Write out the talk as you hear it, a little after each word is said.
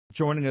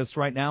joining us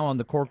right now on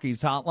the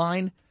Corky's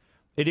Hotline.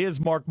 It is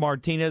Mark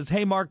Martinez.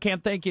 Hey, Mark,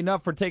 can't thank you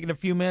enough for taking a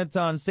few minutes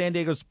on San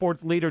Diego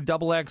Sports Leader XX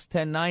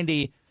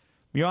 1090.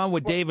 You're on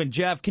with Dave and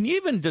Jeff. Can you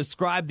even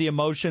describe the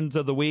emotions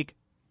of the week?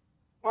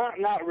 Well,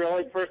 not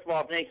really. First of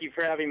all, thank you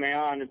for having me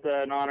on. It's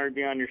an honor to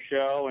be on your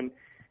show. And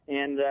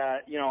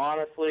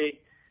honestly,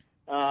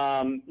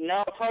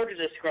 no, it's hard to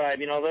describe.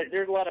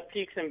 There's a lot of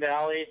peaks and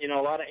valleys, a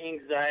lot of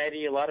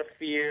anxiety, a lot of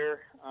fear,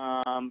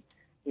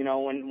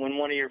 when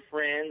one of your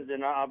friends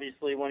and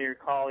obviously one of your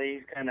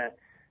colleagues kind of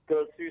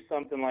goes through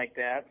something like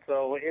that.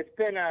 So it's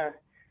been a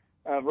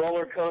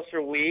roller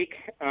coaster week.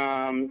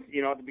 At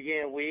the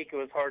beginning of the week, it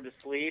was hard to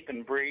sleep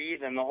and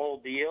breathe and the whole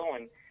deal.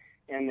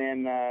 And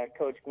then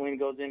Coach Gwynn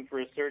goes in for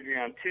his surgery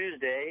on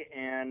Tuesday,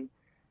 and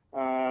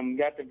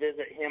got to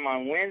visit him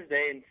on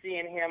Wednesday. And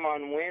seeing him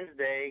on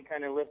Wednesday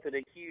kind of lifted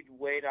a huge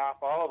weight off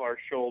all of our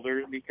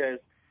shoulders because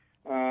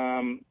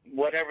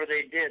whatever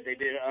they did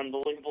an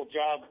unbelievable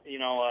job,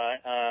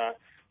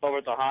 over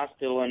at the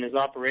hospital and his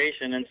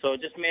operation. And so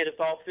it just made us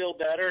all feel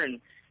better, and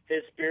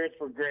his spirits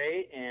were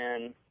great.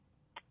 And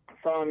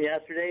saw him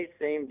yesterday,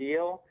 same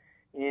deal.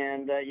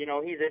 And,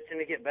 he's itching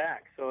to get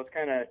back. So it's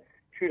kind of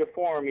true to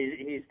form.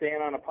 He's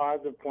staying on a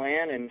positive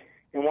plan and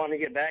wanting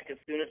to get back as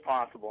soon as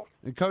possible.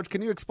 And Coach,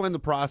 can you explain the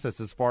process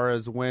as far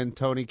as when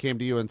Tony came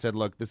to you and said,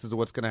 look, this is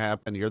what's going to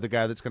happen. You're the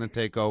guy that's going to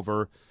take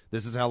over.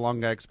 This is how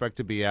long I expect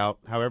to be out,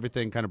 how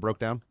everything kind of broke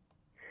down?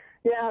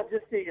 Yeah,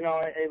 just,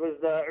 it was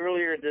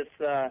earlier this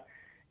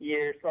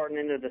year, starting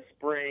into the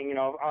spring.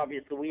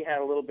 Obviously we had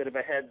a little bit of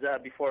a heads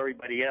up before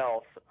everybody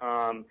else.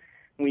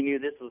 We knew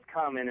this was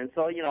coming. And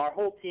so, our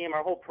whole team,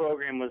 our whole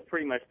program was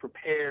pretty much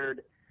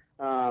prepared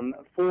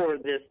for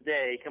this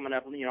day coming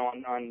up,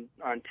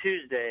 on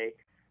Tuesday,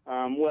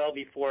 well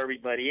before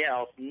everybody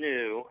else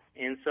knew.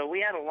 And so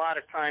we had a lot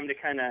of time to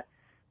kind of,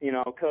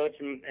 Coach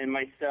and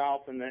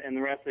myself and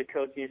the rest of the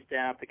coaching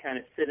staff to kind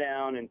of sit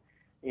down and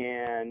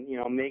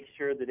make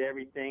sure that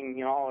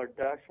everything, all our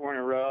ducks were in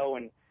a row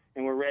and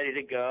we're ready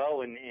to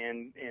go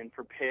and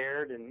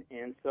prepared.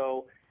 And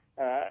so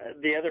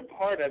the other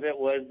part of it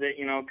was that,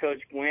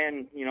 Coach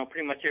Gwynn,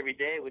 pretty much every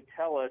day would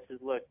tell us is,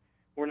 look,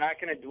 we're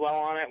not going to dwell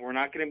on it. We're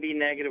not going to be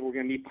negative. We're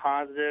going to be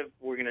positive.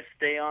 We're going to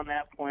stay on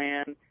that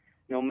plan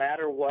no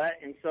matter what.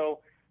 And so,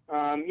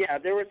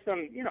 there were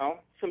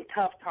some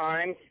tough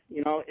times.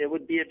 It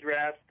would be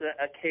addressed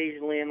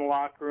occasionally in the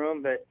locker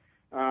room, but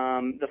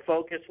the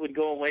focus would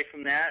go away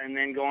from that and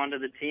then go on to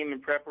the team in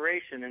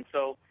preparation. And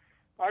so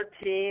our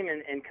team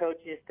and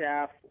coaching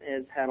staff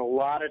has had a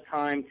lot of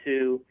time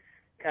to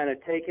kind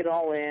of take it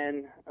all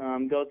in,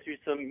 go through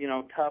some,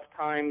 tough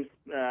times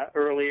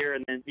earlier,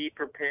 and then be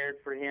prepared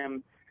for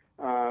him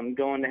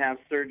going to have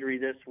surgery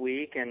this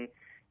week. And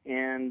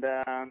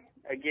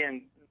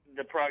again,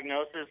 the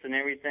prognosis and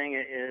everything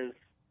is,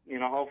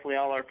 hopefully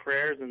all our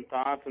prayers and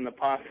thoughts and the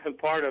positive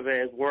part of it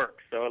has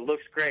worked. So it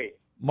looks great.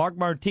 Mark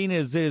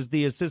Martinez is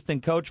the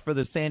assistant coach for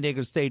the San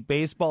Diego State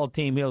baseball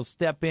team. He'll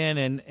step in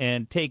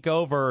and take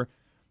over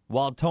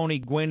while Tony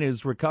Gwynn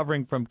is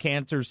recovering from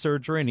cancer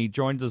surgery, and he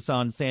joins us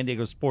on San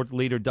Diego Sports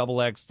Leader XX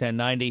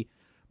 1090.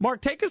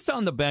 Mark, take us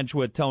on the bench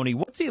with Tony.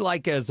 What's he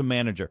like as a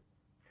manager?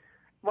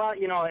 Well,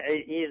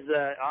 he's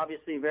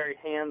obviously very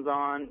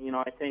hands-on.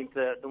 I think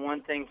the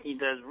one thing he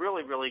does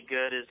really, really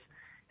good is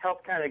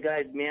help kind of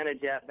guys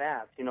manage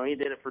at-bats. He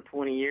did it for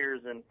 20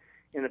 years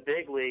in the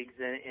big leagues,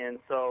 and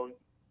so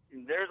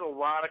there's a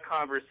lot of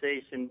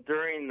conversation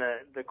during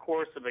the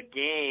course of a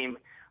game.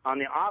 On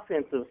the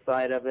offensive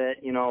side of it,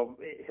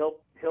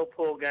 he'll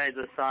pull guys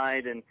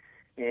aside and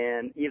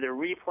either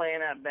replay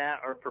an at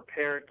bat or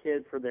prepare a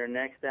kid for their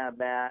next at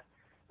bat.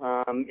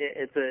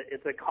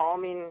 It's a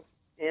calming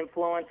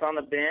influence on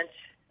the bench.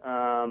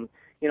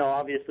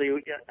 Obviously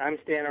I'm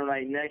standing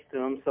right next to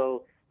him,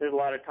 so there's a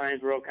lot of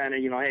times where we'll kind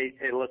of hey,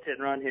 let's hit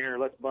and run here, or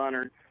let's bunt,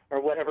 or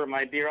whatever it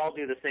might be, or I'll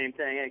do the same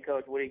thing. Hey,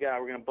 Coach, what do you got?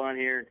 We're going to bunt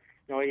here.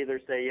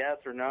 Either say yes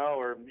or no,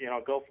 or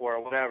go for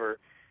it, whatever.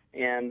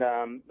 And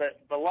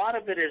but a lot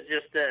of it is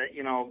just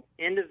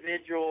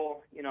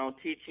individual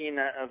teaching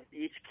of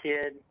each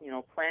kid,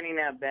 planning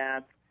at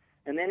bats,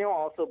 and then he'll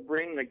also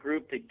bring the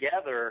group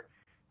together.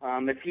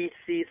 If he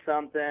sees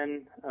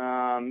something,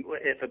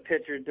 if a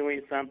pitcher's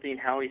doing something,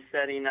 how he's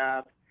setting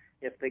up,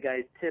 if the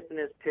guy's tipping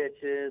his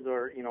pitches,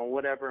 or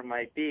whatever it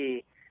might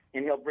be,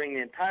 and he'll bring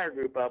the entire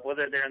group up,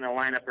 whether they're in the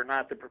lineup or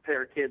not, to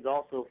prepare kids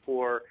also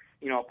for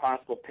a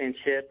possible pinch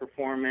hit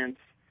performance.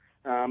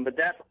 But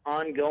that's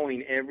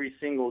ongoing every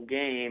single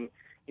game.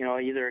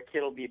 Either a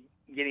kid will be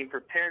getting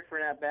prepared for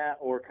an at-bat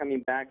or coming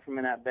back from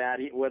an at-bat,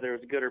 whether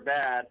it's good or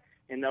bad,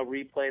 and they'll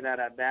replay that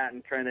at-bat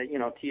and try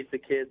to, teach the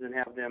kids and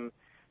have them,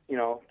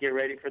 get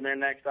ready for their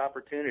next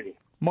opportunity.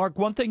 Mark,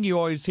 one thing you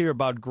always hear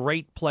about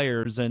great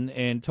players,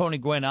 and Tony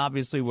Gwynn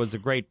obviously was a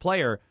great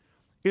player,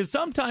 is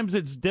sometimes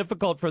it's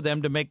difficult for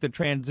them to make the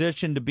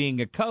transition to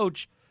being a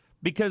coach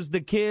because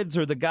the kids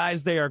or the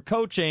guys they are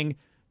coaching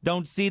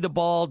don't see the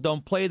ball,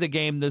 don't play the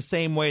game the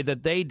same way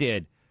that they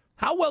did.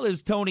 How well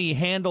has Tony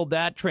handled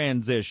that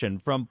transition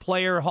from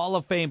player, Hall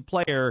of Fame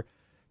player,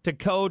 to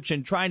coach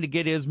and trying to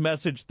get his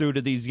message through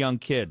to these young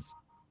kids?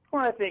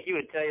 Well, I think he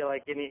would tell you,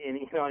 like, and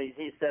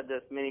he's said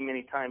this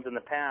many times in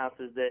the past,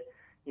 is that,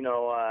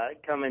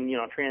 coming,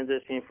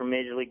 transitioning from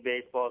Major League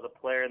Baseball as a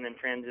player and then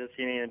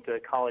transitioning into a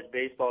college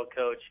baseball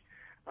coach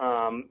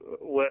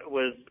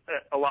was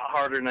a lot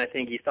harder than I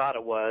think he thought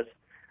it was.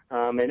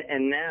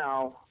 And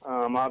now,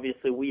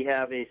 obviously, we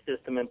have a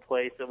system in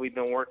place that we've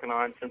been working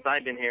on since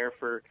I've been here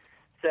for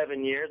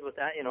 7 years. With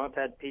that, I've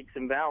had peaks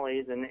and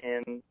valleys, and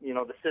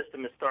the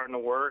system is starting to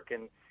work,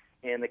 and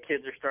the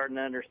kids are starting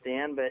to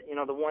understand. But,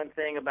 the one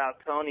thing about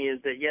Tony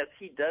is that, yes,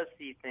 he does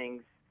see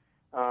things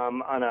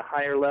on a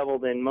higher level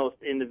than most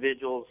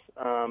individuals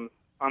on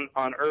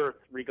earth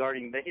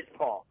regarding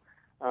baseball.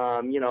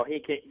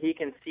 He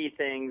can see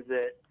things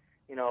that,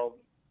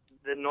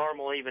 the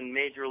normal, even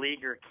major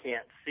leaguer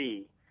can't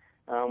see,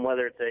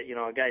 whether it's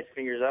a guy's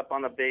fingers up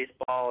on the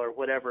baseball or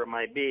whatever it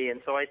might be.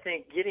 And so I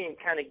think getting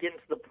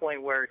to the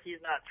point where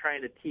he's not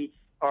trying to teach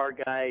our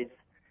guys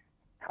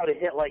how to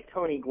hit like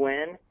Tony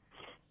Gwynn.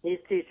 He's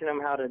teaching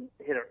them how to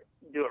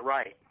do it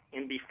right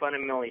and be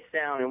fundamentally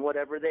sound. And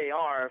whatever they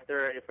are, if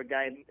they're a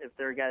guy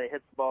that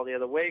hits the ball the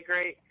other way,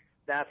 great,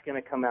 that's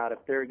going to come out. If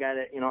they're a guy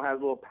that has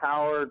a little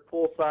powered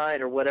pull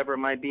side or whatever it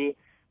might be,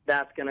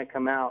 that's going to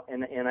come out.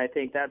 And I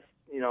think that's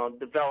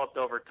developed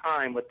over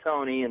time with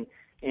Tony, and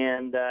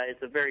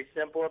it's a very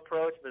simple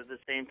approach, but at the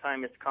same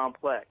time it's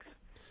complex.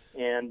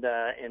 And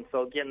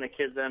so getting the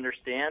kids to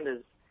understand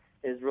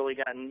is really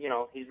gotten,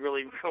 he's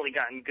really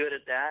gotten good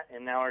at that,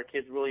 and now our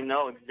kids really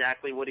know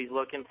exactly what he's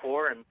looking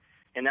for, and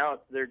now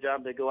it's their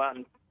job to go out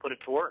and put it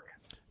to work.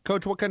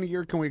 Coach, what kind of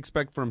year can we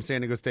expect from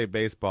San Diego State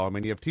baseball? I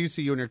mean, you have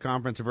TCU in your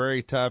conference,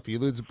 very tough. You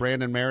lose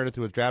Brandon Meredith,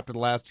 who was drafted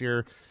last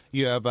year.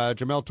 You have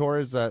Jamel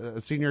Torres,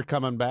 a senior,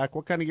 coming back.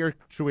 What kind of year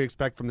should we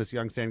expect from this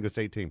young San Diego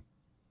State team?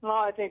 Well,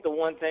 I think the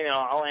one thing,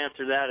 I'll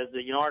answer that, is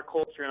that, our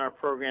culture in our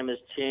program has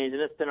changed,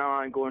 and it's been an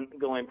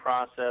ongoing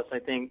process. I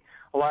think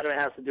a lot of it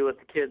has to do with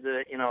the kids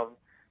that,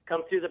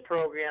 come through the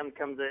program,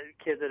 the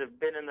kids that have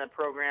been in the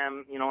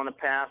program, in the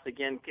past.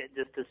 Again,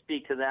 just to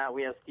speak to that,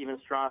 we have Steven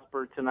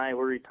Strasburg tonight.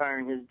 We're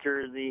retiring his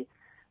jersey.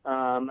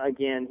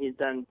 Again, he's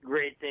done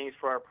great things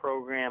for our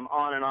program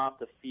on and off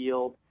the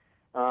field.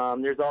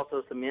 There's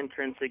also some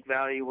intrinsic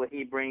value, what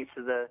he brings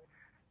to the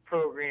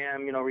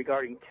program,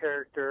 regarding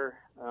character,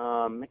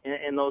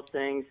 and those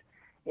things.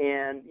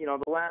 And,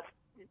 the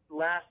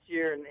last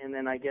year and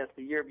then I guess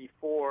the year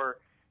before,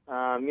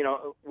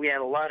 we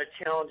had a lot of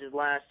challenges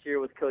last year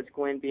with Coach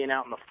Gwynn being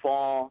out in the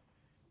fall.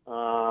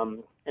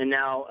 And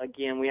now,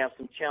 again, we have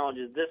some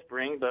challenges this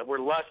spring, but we're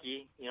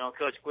lucky.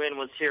 Coach Gwynn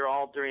was here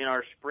all during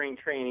our spring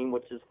training,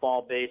 which is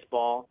fall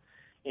baseball.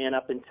 And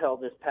up until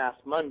this past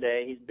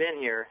Monday, he's been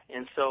here.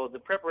 And so the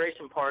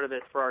preparation part of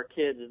it for our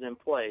kids is in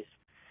place.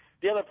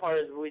 The other part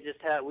is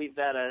we've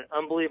had an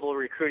unbelievable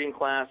recruiting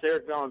class.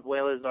 Eric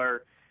Valenzuela is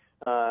our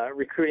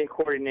recruiting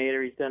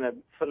coordinator. He's done a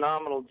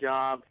phenomenal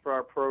job for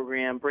our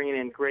program, bringing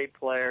in great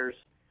players,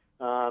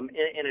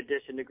 in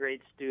addition to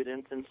great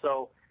students. And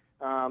so,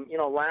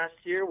 last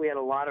year we had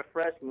a lot of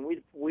freshmen.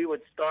 We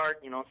would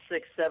start,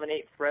 6, 7,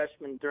 8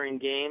 freshmen during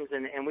games,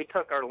 and we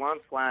took our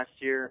lumps last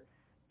year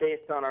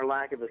based on our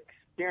lack of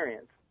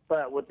experience.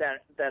 But what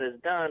that has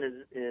done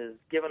is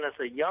given us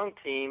a young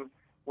team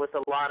with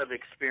a lot of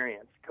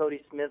experience.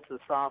 Cody Smith's a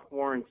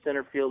sophomore in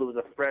center field, who was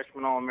a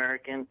freshman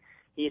All-American.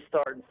 He's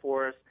starting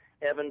for us.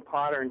 Evan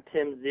Potter and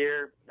Tim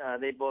Zier,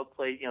 they both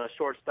played,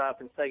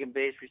 shortstop and second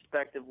base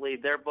respectively.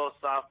 They're both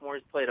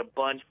sophomores, played a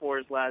bunch for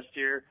us last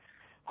year.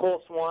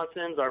 Cole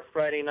Swanson's our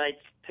Friday night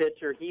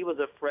pitcher. He was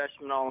a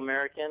freshman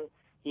All-American.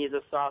 He's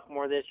a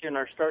sophomore this year. And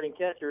our starting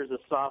catcher is a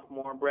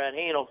sophomore, Brad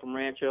Hanel from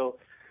Rancho,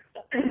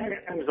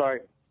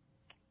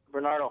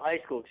 Bernardo High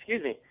School,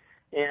 excuse me.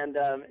 And,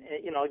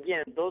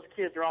 again, those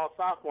kids are all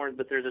sophomores,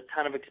 but there's a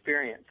ton of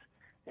experience.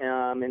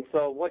 And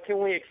so what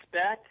can we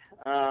expect?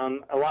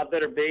 A lot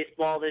better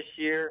baseball this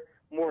year,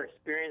 more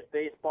experienced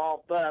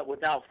baseball, but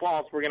without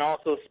faults, we're going to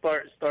also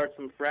start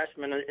some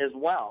freshmen as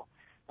well.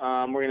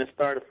 We're going to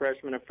start a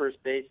freshman at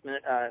first base,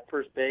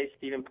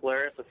 Stephen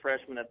Polaris, a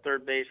freshman at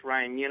third base,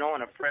 Ryan Muno,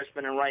 and a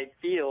freshman in right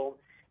field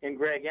in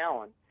Greg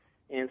Allen.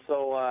 And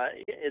so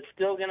it's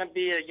still going to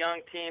be a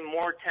young team,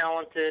 more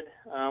talented.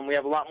 We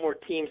have a lot more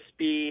team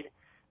speed.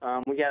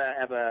 We got to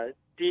have a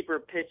deeper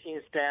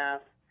pitching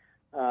staff.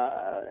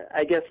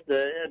 I guess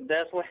the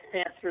best way to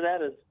answer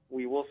that is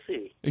we will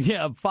see.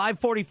 Yeah,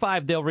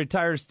 5:45, they'll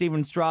retire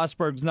Steven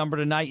Strasburg's number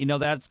tonight.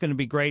 That's going to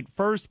be great.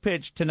 First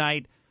pitch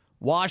tonight,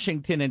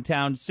 Washington in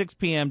town, 6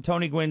 p.m.,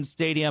 Tony Gwynn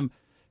Stadium.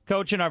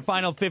 Coach, in our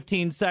final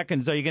 15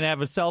 seconds, are you going to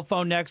have a cell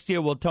phone next to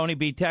you? Will Tony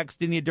be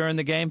texting you during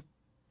the game?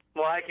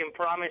 Well, I can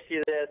promise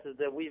you this, is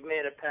that we've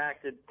made a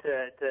pact to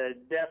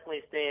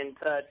definitely stay in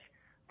touch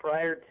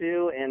prior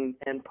to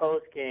and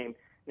post-game.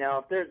 Now,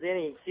 if there's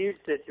any huge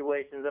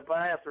situations, if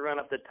I have to run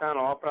up the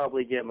tunnel, I'll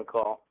probably give him a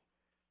call.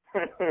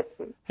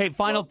 Hey,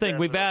 final thing.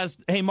 We've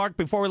asked, hey, Mark,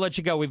 before we let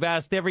you go, we've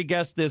asked every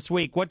guest this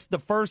week, what's the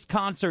first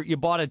concert you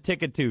bought a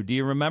ticket to? Do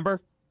you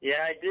remember?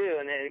 Yeah, I do.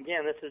 And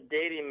again, this is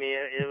dating me.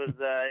 It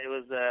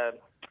was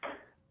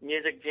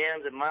music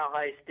jams at Mile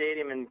High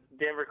Stadium in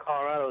Denver,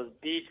 Colorado. It was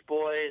Beach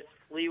Boys,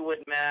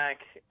 Fleetwood Mac,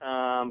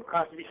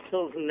 Crosby,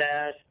 Stills and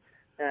Nash.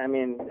 I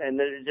mean, and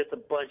there's just a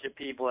bunch of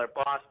people at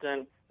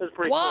Boston. It was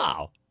pretty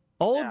Wow.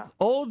 cool.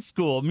 Old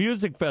school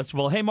music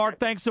festival. Hey, Mark,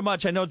 thanks so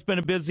much. I know it's been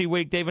a busy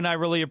week. Dave and I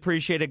really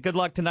appreciate it. Good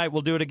luck tonight.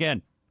 We'll do it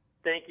again.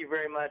 Thank you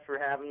very much for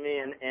having me,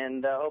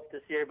 and hope to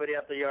see everybody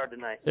at the yard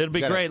tonight. It'll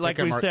be great. Like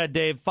we said,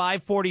 Dave,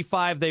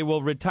 5:45, they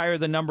will retire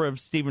the number of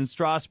Steven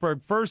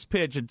Strasburg. First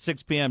pitch at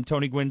 6 p.m.,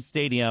 Tony Gwynn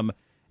Stadium,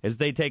 as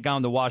they take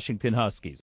on the Washington Huskies.